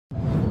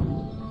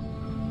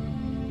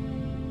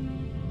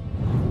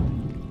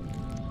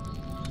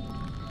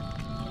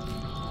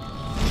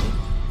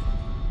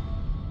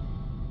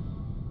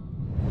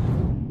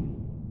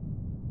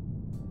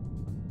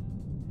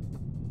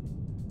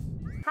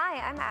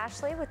Hi, I'm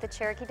Ashley with the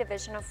Cherokee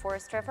division of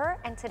Forest River,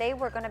 and today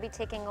we're going to be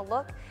taking a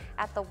look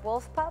at the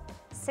Wolf Pup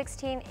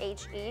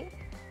 16HE.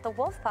 The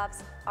Wolf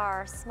Pups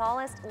are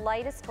smallest,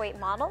 lightest weight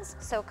models,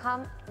 so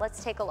come,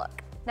 let's take a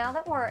look. Now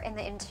that we're in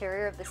the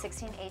interior of the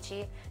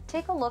 16HE,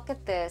 take a look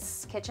at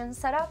this kitchen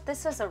setup.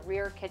 This is a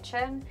rear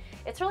kitchen.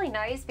 It's really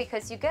nice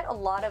because you get a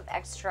lot of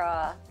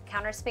extra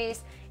counter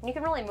space and you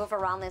can really move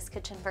around this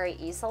kitchen very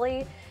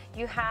easily.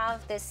 You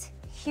have this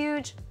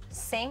huge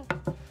sink,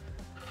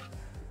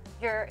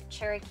 your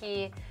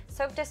Cherokee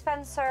soap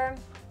dispenser,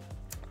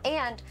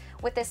 and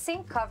with the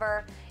sink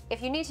cover,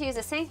 if you need to use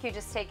a sink, you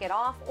just take it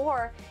off,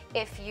 or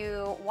if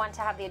you want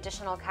to have the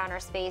additional counter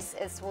space,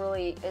 it's a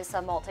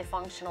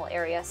multifunctional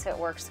area, so it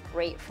works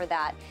great for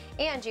that.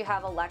 And you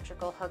have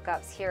electrical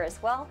hookups here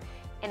as well,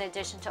 in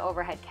addition to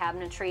overhead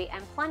cabinetry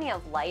and plenty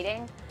of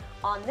lighting.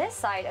 On this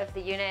side of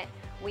the unit,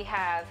 we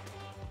have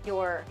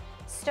your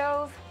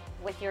stove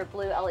with your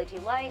blue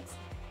LED lights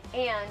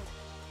and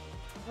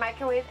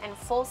microwave and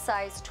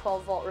full-size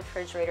 12-volt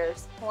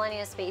refrigerators. Plenty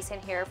of space in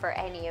here for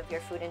any of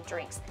your food and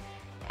drinks.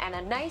 And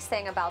a nice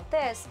thing about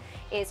this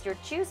is your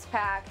juice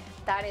pack,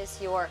 that is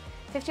your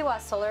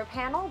 50-watt solar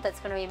panel that's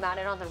going to be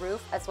mounted on the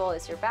roof, as well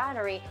as your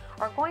battery,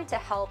 are going to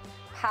help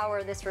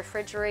power this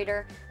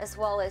refrigerator, as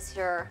well as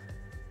your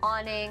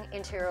awning,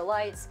 interior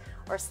lights,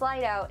 or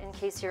slide out in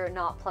case you're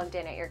not plugged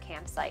in at your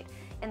campsite.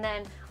 And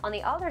then on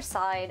the other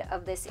side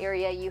of this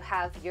area, you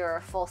have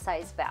your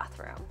full-size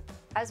bathroom.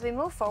 As we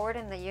move forward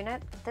in the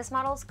unit, this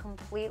model is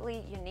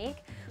completely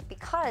unique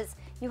because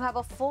you have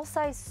a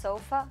full-size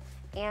sofa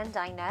and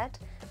dinette.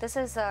 This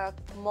is a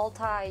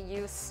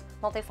multi-use,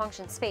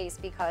 multi-function space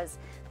because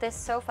this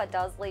sofa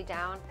does lay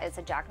down as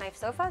a jackknife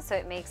sofa, so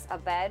it makes a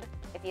bed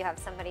if you have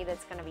somebody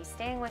that's going to be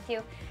staying with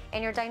you.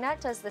 And your dinette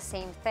does the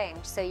same thing,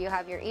 so you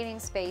have your eating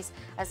space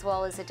as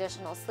well as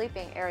additional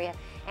sleeping area.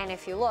 And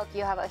if you look,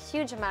 you have a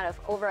huge amount of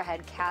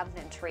overhead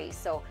cabinetry,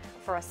 so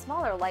for a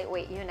smaller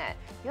lightweight unit,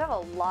 you have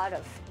a lot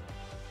of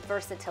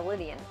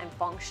versatility and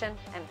function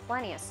and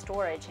plenty of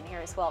storage in here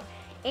as well.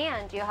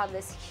 And you have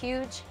this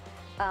huge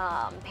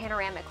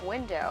panoramic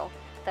window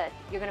that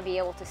you're going to be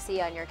able to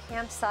see on your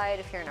campsite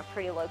if you're in a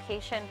pretty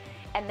location,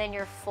 and then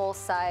your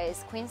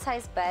full-size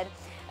queen-size bed,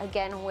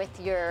 again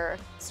with your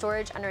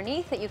storage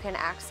underneath that you can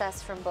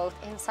access from both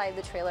inside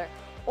the trailer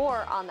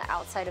or on the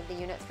outside of the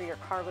unit through your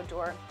cargo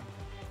door,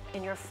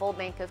 and your full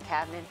bank of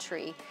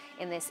cabinetry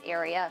in this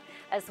area,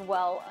 as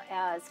well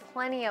as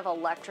plenty of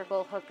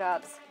electrical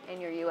hookups and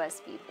your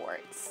USB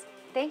ports.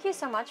 Thank you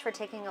so much for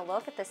taking a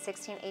look at the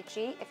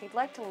 16HE. If you'd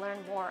like to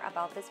learn more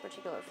about this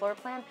particular floor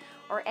plan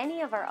or any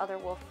of our other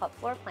Wolf Pup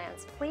floor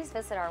plans, please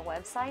visit our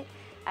website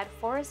at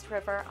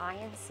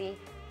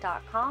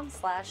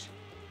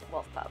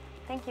forestriverinc.com/wolfpup.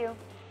 Thank you.